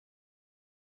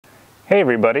Hey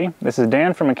everybody, this is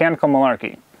Dan from Mechanical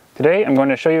Malarkey. Today I'm going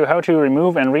to show you how to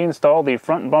remove and reinstall the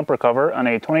front bumper cover on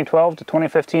a 2012 to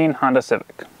 2015 Honda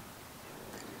Civic.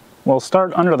 We'll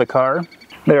start under the car.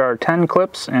 There are 10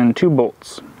 clips and 2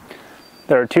 bolts.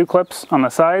 There are 2 clips on the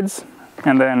sides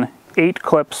and then 8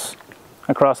 clips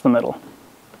across the middle.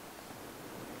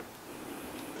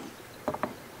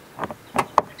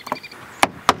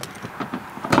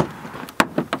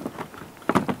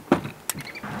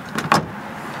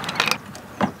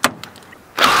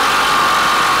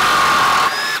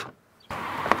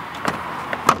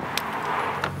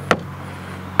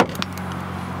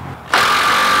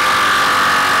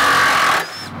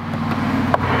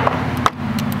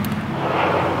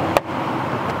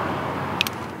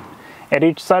 At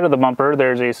each side of the bumper,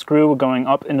 there's a screw going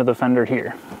up into the fender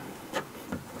here.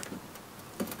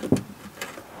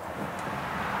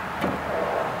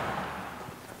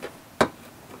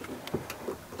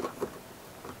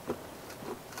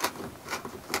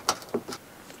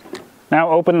 Now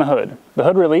open the hood. The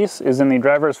hood release is in the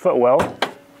driver's footwell,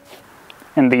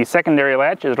 and the secondary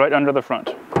latch is right under the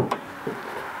front.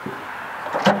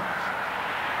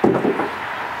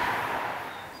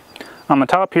 On the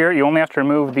top here, you only have to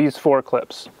remove these 4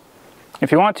 clips.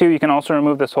 If you want to, you can also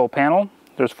remove this whole panel.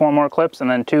 There's 4 more clips and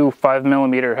then 2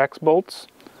 5mm hex bolts.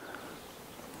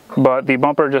 But the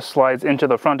bumper just slides into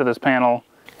the front of this panel,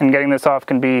 and getting this off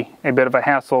can be a bit of a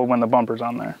hassle when the bumper's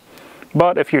on there.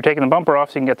 But if you're taking the bumper off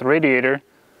so you can get the radiator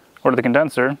or the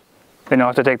condenser, then you'll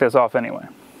have to take this off anyway.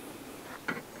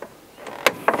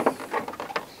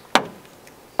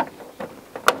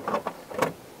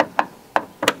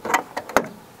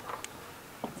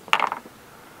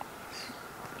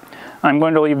 I'm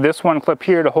going to leave this one clip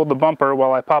here to hold the bumper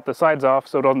while I pop the sides off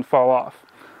so it doesn't fall off.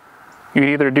 You can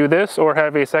either do this or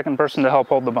have a second person to help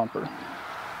hold the bumper.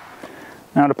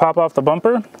 Now to pop off the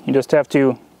bumper, you just have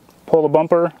to pull the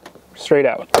bumper straight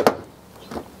out.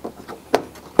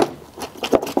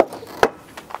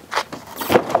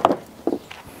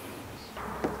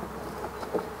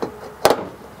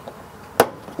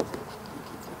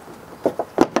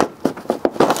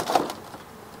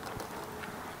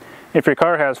 If your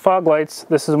car has fog lights,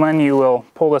 this is when you will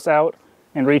pull this out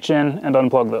and reach in and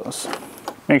unplug those.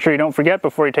 Make sure you don't forget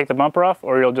before you take the bumper off,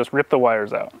 or you'll just rip the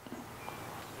wires out.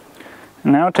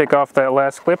 And now take off that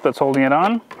last clip that's holding it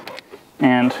on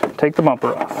and take the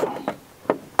bumper off.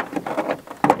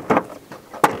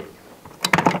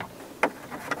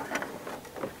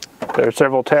 There are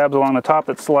several tabs along the top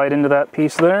that slide into that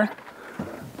piece there.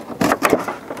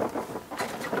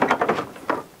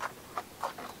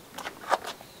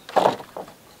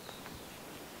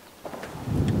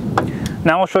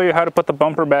 Now I'll show you how to put the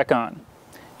bumper back on.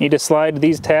 You need to slide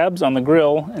these tabs on the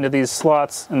grille into these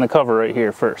slots in the cover right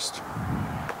here first.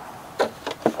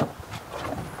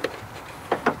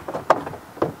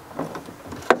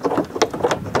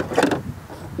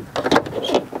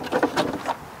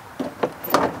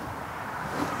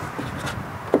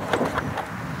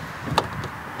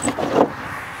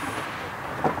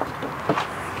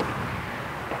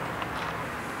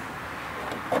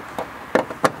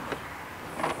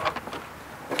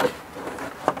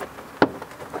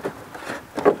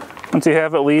 Once you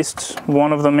have at least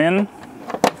one of them in,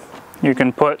 you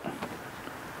can put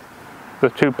the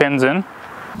 2 pins in.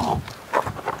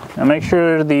 Now make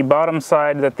sure the bottom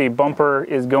side that the bumper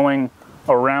is going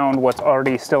around what's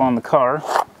already still on the car.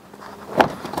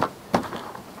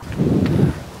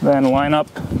 Then line up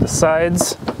the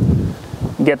sides,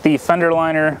 get the fender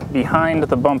liner behind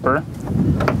the bumper.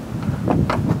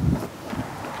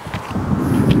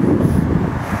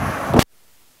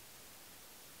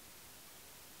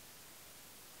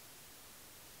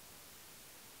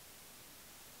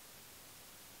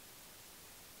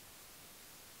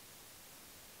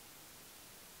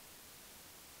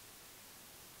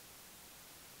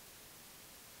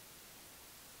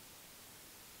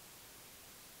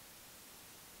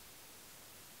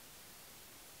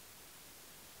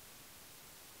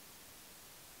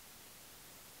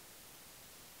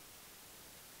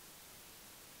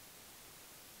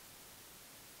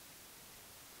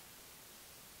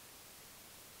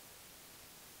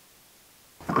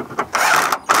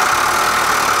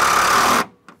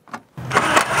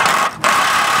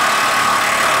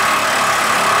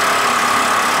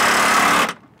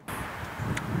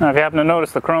 Now if you happen to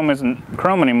notice the chrome isn't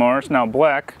chrome anymore, it's now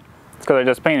black, it's because I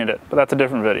just painted it, but that's a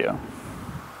different video.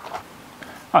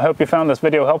 I hope you found this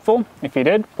video helpful. If you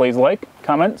did, please like,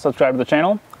 comment, subscribe to the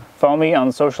channel, follow me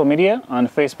on social media on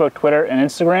Facebook, Twitter, and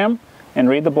Instagram, and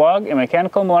read the blog at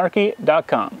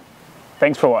mechanicalmalarkey.com.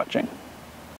 Thanks for watching.